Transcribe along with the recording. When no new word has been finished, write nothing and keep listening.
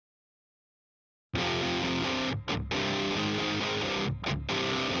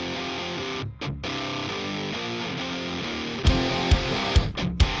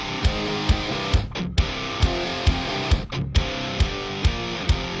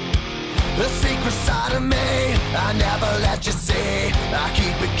The secret side of me I never let you see. I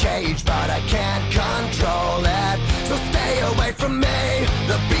keep it caged but I can't control it. So stay away from me,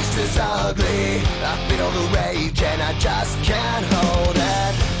 the beast is ugly. I feel the rage and I just can't hold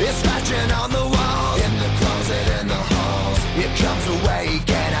it. It's scratching on the walls, in the closet, in the halls. It comes awake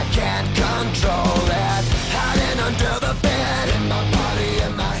and I can't control it. Hiding under the bed, in my body,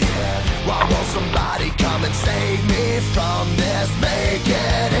 in my head. Why won't somebody come and save me from this? Make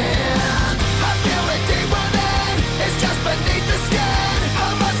it end. I feel it deep within, it's just beneath the skin. I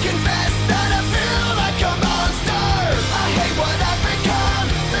must confess that I feel like a monster. I hate what I've become,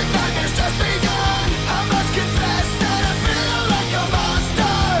 the nightmare's just begun. I must confess that I feel like a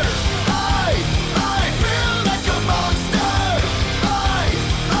monster. I feel like a monster.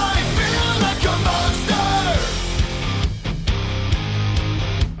 I feel like a monster.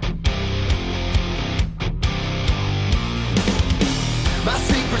 My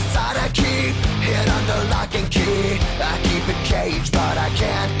secret side I keep hid under lock and key. I keep it caged but I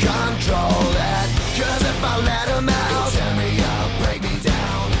can't control it. Cause if I let him out, he'll tear me up, break me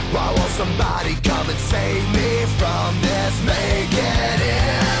down. Why won't somebody come and save me from this? Make it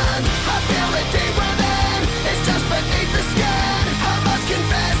end. I feel it deep within, it's just beneath the skin. I must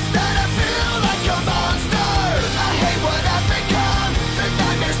confess that I feel like a monster. I hate what I've become, the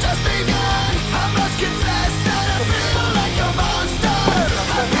nightmare's just begun. I must confess that I feel like a monster.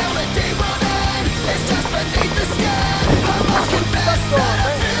 I feel it deep within, it's just beneath the skin. I must confess that I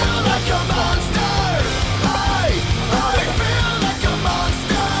feel like a monster. I feel like a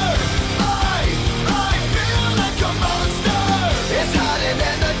monster. I feel like a monster. It's hiding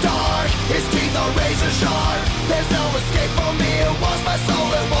in the dark, its teeth are razor sharp. There's no escape for me, it wants my soul,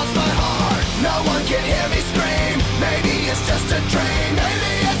 it wants my heart. No one can hear me scream, maybe it's just a dream.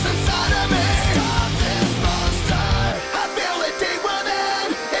 Maybe it's inside of me. Stop this monster. I feel it deep within,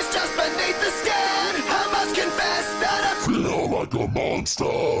 it's just beneath the skin. I must confess that I feel like a monster.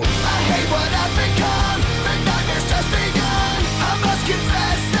 I hate what I've become, the nightmare's just begun. I must confess